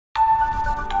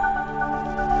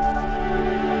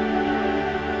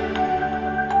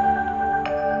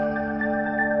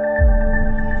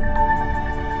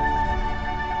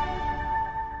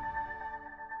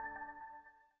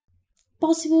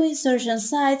Possible insertion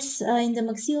sites in the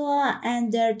maxilla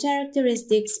and their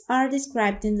characteristics are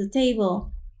described in the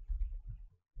table.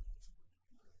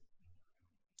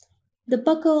 The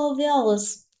buccal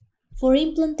alveolus. For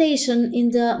implantation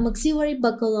in the maxillary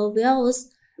buccal alveolus,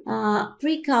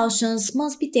 precautions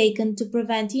must be taken to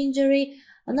prevent injury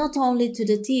not only to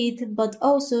the teeth but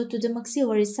also to the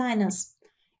maxillary sinus.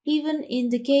 Even in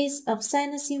the case of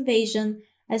sinus invasion,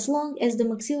 as long as the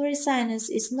maxillary sinus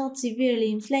is not severely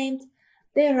inflamed,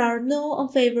 there are no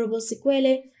unfavorable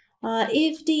sequelae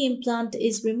if the implant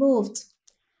is removed.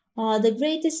 The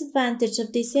greatest advantage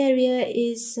of this area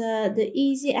is the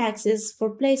easy access for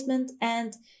placement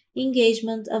and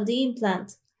engagement of the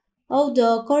implant.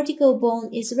 Although cortical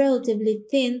bone is relatively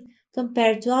thin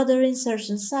compared to other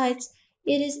insertion sites,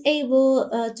 it is able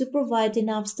to provide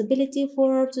enough stability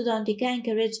for orthodontic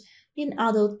anchorage in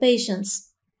adult patients.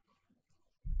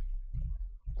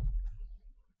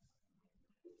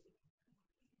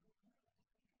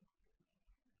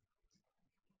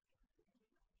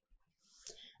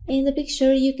 In the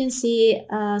picture, you can see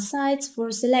sites for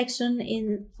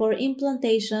selection for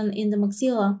implantation in the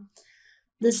maxilla.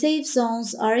 The safe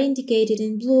zones are indicated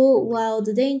in blue, while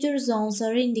the danger zones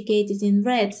are indicated in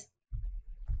red.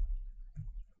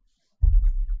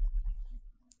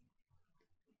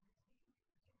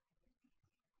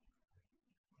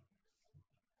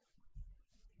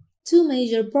 Two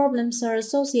major problems are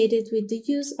associated with the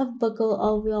use of buccal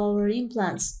alveolar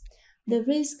implants: the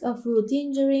risk of root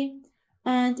injury,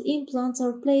 and implants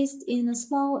are placed in a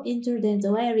small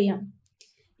interdental area.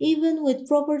 Even with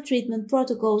proper treatment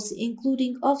protocols,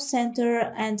 including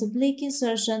off-center and oblique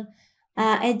insertion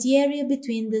at the area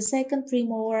between the second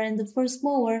premolar and the first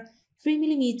molar, 3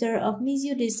 mm of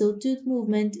mesiodistal tooth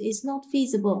movement is not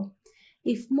feasible.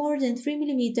 If more than 3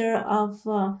 mm of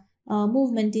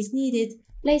movement is needed,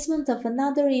 placement of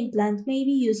another implant may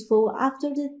be useful after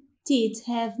the teeth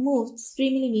have moved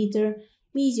 3 mm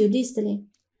mesiodistally.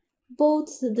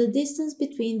 Both the distance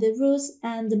between the roots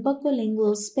and the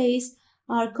buccolingual space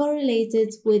are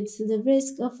correlated with the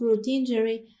risk of root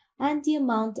injury and the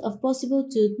amount of possible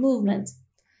tooth movement.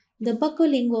 The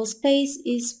buccolingual space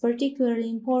is particularly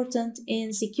important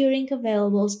in securing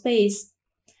available space.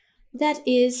 That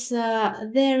is,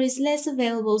 there is less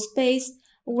available space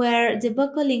where the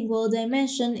buccolingual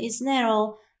dimension is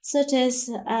narrow, such as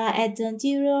at the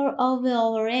anterior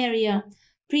alveolar area,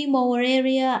 premolar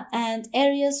area, and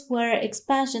areas where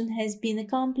expansion has been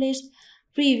accomplished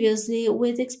previously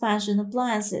with expansion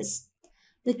appliances.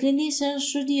 The clinician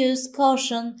should use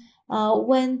caution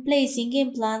when placing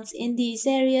implants in these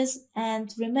areas and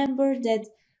remember that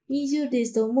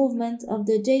mesiodistal movement of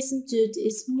the adjacent tooth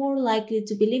is more likely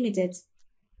to be limited.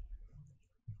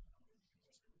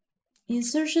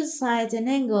 Insertion site and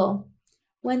angle.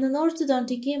 When an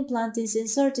orthodontic implant is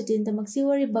inserted in the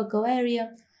maxillary buccal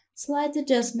area, slight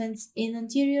adjustments in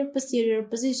anterior-posterior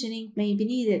positioning may be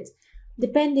needed,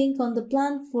 depending on the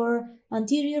plan for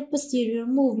anterior-posterior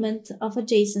movement of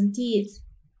adjacent teeth.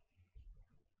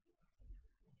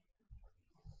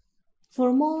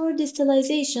 For molar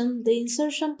distalization, the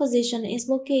insertion position is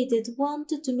located 1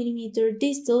 to 2 mm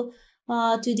distal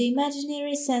to the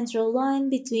imaginary central line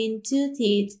between two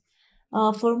teeth.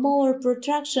 For molar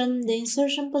protraction, the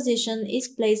insertion position is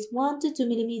placed 1 to 2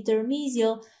 mm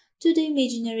mesial to the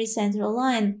imaginary central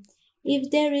line. If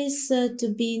there is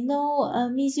to be no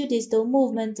mesiodistal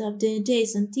movement of the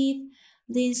adjacent teeth,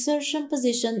 the insertion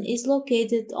position is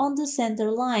located on the center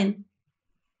line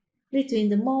between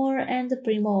the molar and the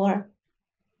premolar.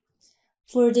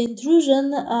 For the intrusion,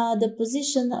 the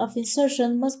position of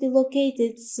insertion must be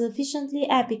located sufficiently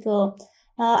apical,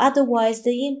 otherwise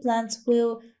the implant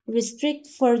will restrict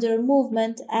further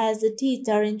movement as the teeth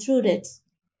are intruded.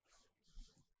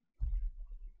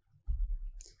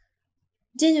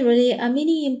 Generally, a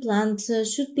mini implant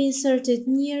should be inserted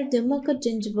near the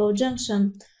mucogingival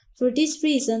junction. For this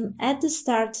reason, at the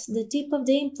start, the tip of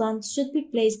the implant should be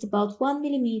placed about 1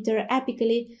 mm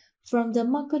apically from the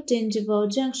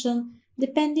mucogingival junction,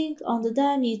 depending on the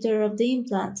diameter of the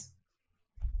implant.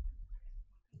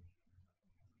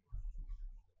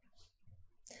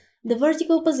 The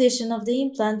vertical position of the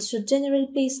implant should generally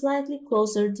be slightly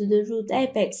closer to the root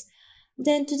apex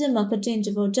than to the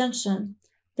mucogingival junction.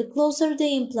 The closer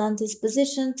the implant is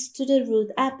positioned to the root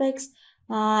apex,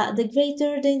 the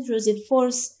greater the intrusive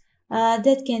force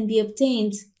that can be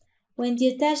obtained. When the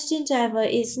attached gingiva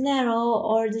is narrow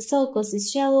or the sulcus is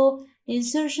shallow,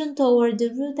 insertion toward the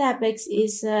root apex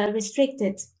is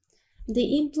restricted.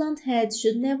 The implant head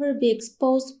should never be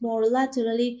exposed more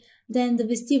laterally than the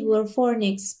vestibular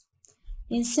fornix.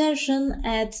 Insertion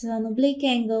at an oblique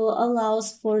angle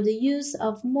allows for the use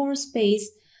of more space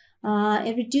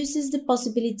It reduces the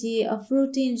possibility of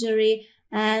root injury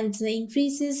and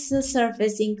increases the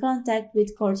surface in contact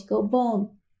with cortical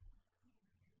bone.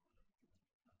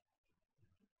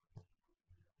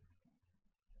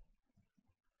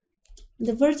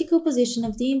 The vertical position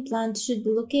of the implant should be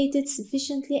located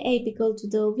sufficiently apical to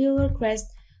the alveolar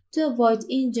crest to avoid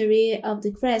injury of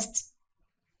the crest.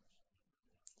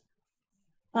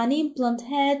 An implant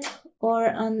head or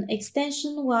an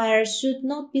extension wire should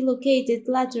not be located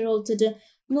lateral to the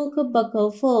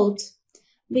mucobuccal fold.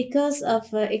 Because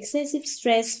of excessive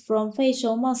stress from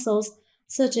facial muscles,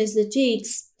 such as the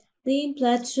cheeks, the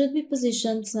implant should be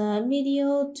positioned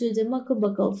medial to the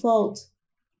mucobuccal fold.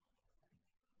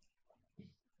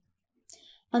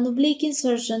 An oblique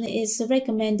insertion is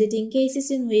recommended in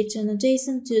cases in which an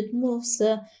adjacent tooth moves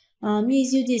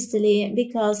mesiodistally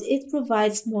because it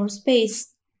provides more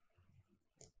space.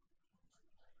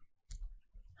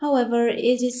 However,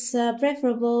 it is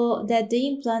preferable that the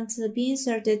implant be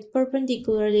inserted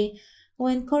perpendicularly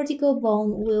when cortical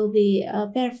bone will be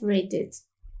perforated.